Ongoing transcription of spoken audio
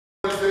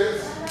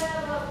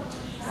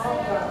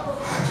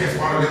just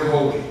want to live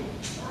holy.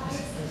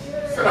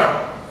 Sit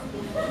down.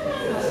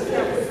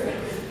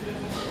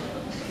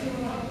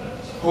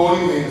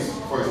 Holy means,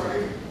 first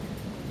lady,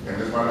 and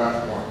this is my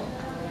last point.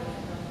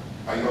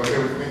 Are you going to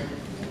hear with me?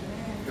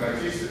 Can I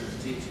teach this?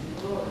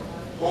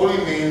 Holy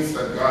means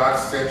that God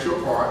sets you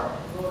apart.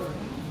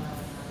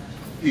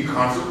 He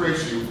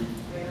consecrates you.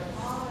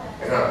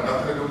 It has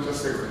nothing to do with your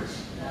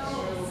cigarettes.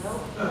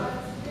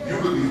 You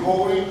could be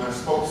holy and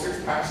smoke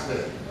 6 packs a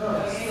day.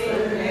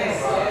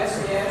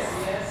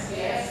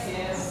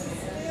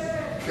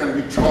 Can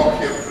we talk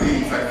here,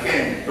 please? I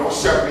can't. Don't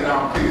shut me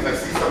down, please. I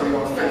see some of you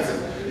on fences.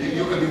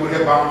 You can be with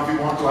your bound if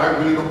you want to. I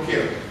really don't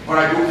care. But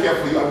I do care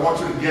for you. I want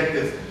you to get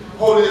this.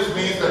 Holiness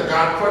means that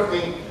God put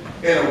me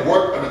in a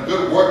work, in a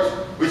good work,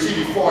 which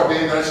He before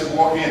ordained that I should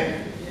walk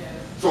in.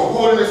 So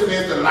holiness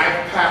means the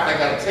life path I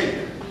got to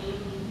take.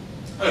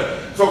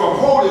 So if I'm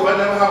holy, if I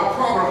never have a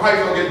problem, how are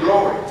you going to get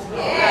glory?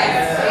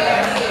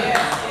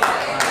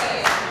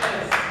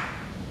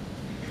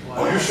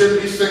 Oh, you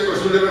shouldn't be sick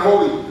because you're living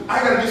holy.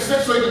 I got to be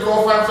sick so He can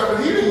glorify Himself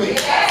and healing me.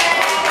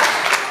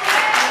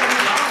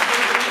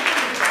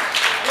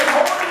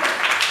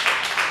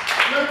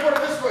 Let me put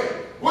it this way.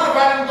 What if I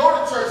didn't go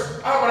to church?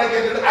 I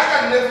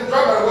got to live and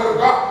drug by the word of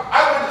God. I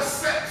went to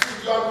sex,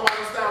 y'all don't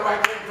understand where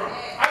I came from.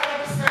 I went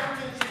to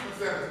 17 treatment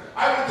centers.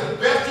 I went to the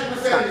best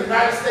treatment center in the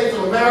United States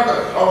of America.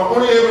 I was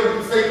only able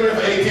to stay there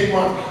for 18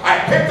 months. I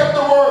picked up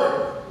the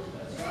word.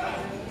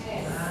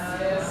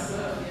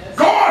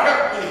 God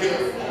help me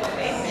here.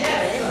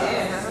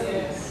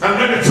 And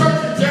when the church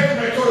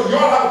rejected me, I told them,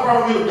 y'all have a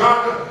problem with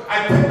God. I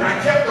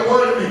kept the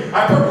word in me.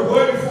 I put the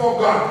word before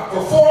God.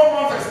 For 4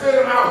 months I stayed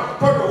in the house,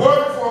 put the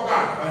word before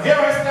God. And here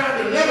I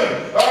stand and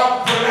living. For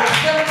the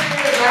last 17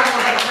 years, I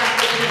haven't had a chance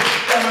to live.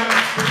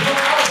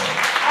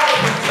 I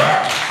was in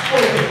church.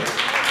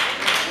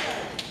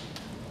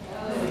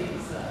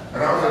 And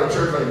I was at a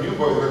church like you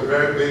boys were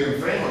very big and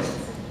famous.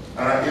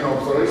 And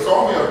so they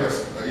saw me on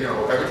this,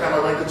 every time I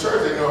went to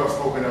church, they knew I was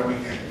smoking that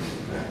weekend.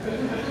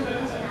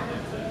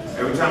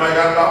 Every time I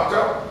got locked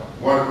up,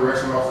 one of the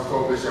correctional officers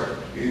told Bishop,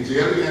 in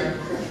jail again.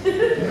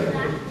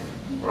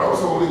 But I was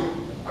holy.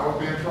 I was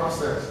being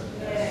processed.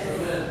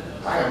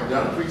 I am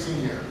done preaching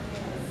here.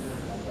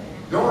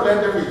 Don't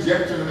let them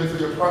reject you in the midst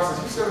of your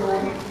process. You said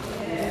holy.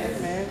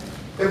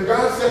 If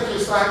God set you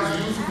aside to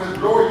use you for His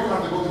glory, you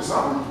have to go through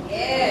something.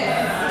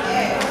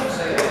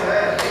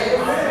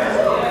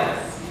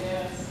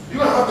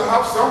 You're going to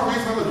have some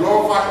reason to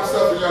glorify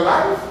Himself in your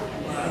life.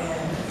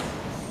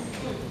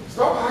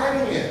 Stop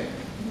hiding it.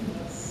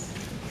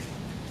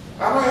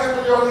 Am I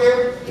helping y'all here?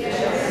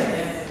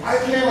 Yes. I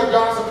came with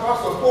God's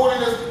apostle.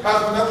 Holiness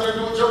has nothing to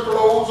do with your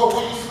clothes or who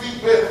you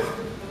sleep with.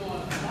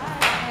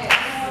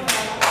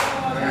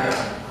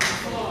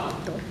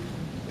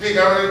 Think I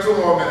only need 2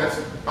 more minutes.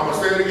 I'm going to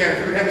say it again. If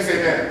you can hear me say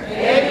that.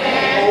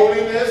 Amen.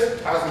 Holiness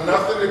has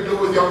nothing to do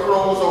with your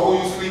clothes or who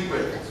you sleep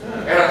with.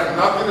 It has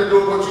nothing to do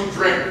with what you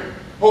drink.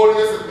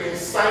 Holiness is being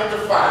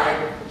sanctified,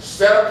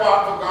 set apart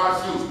for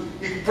God's use.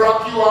 He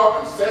plucked you out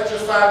and set you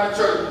aside in the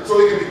church so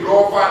He can be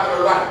glorified in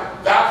your life.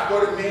 That's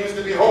what it means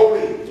to be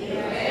holy.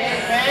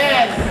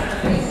 Amen.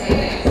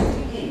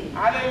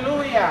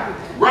 Hallelujah.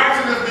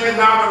 Righteousness being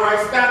now in the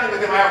right standing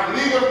with Him. I have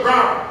legal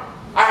ground.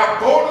 I have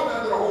boldness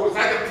under the holiness.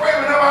 I can pray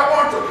whenever I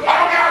want to. I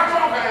don't care how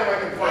drunk I am, I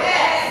can pray.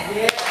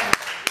 Yes.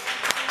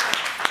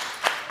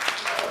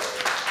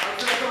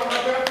 I said to my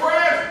best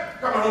friends,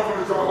 coming home from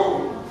the drunk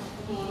holy.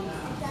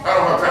 I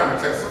don't have time to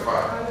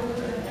testify.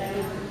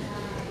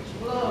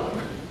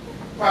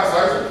 Pastor, I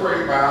used to pray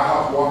by our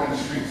house, walking the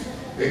streets.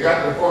 They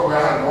got to the point where I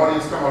had an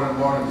audience come out in the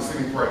morning to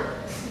sing and pray.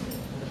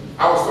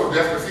 I was so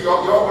desperate. See,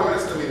 y'all wouldn't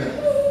listen to me then.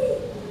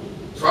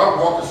 So I would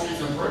walk the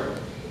streets and pray.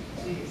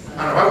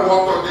 And if I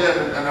walked out there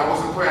and I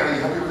wasn't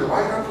praying, and people said,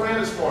 why are you not praying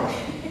this morning?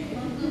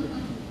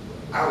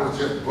 I was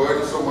just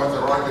burdened so much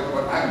that all I could do.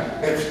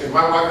 If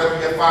my wife let me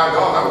get $5, I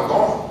was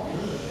gone.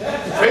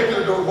 Straight to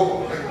the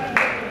door.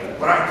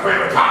 But I'm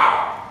praying with power.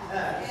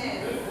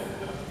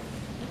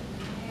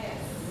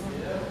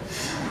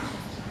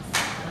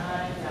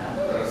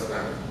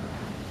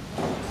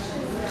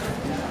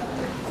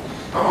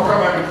 I'm going to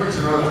come back and preach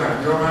another time.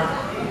 You don't mind?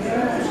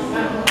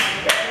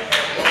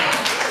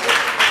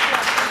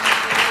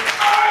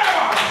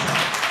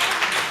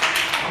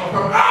 I'm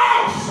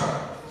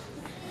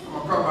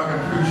going to come back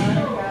and preach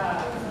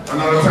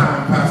another time,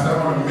 Pastor.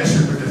 I'm on a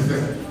mission with this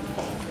thing.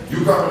 You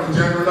come in the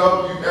general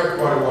love,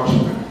 everybody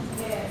worshiping.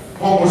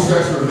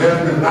 Homosexual,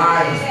 lesbian,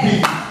 liars,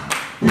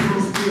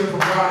 people stealing from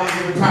God any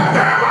given time.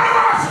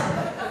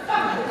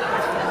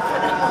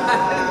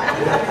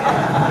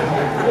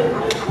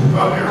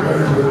 Everybody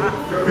worship!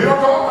 We don't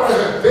talk about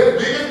that. They're the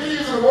biggest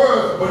thieves in the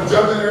world, but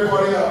judging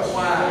everybody else.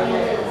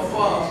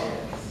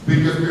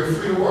 Because we're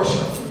free to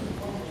worship.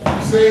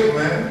 We saved,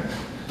 man.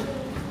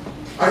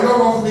 I know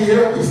most of me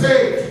here, we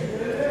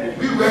saved.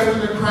 We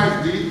rested in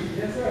Christ, D.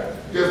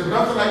 There's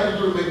nothing I can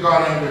do to make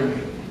God angry with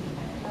me.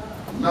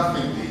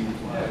 Nothing, D.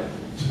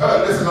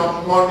 Listen,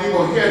 more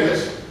people hear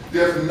this.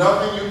 There's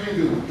nothing you can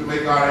do to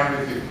make God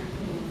angry with you.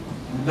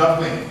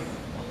 Nothing.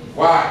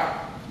 Why?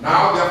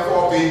 Now,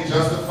 therefore, all being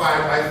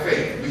justified by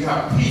faith. We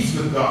have peace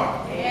with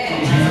God through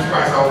Jesus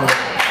Christ our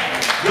Lord.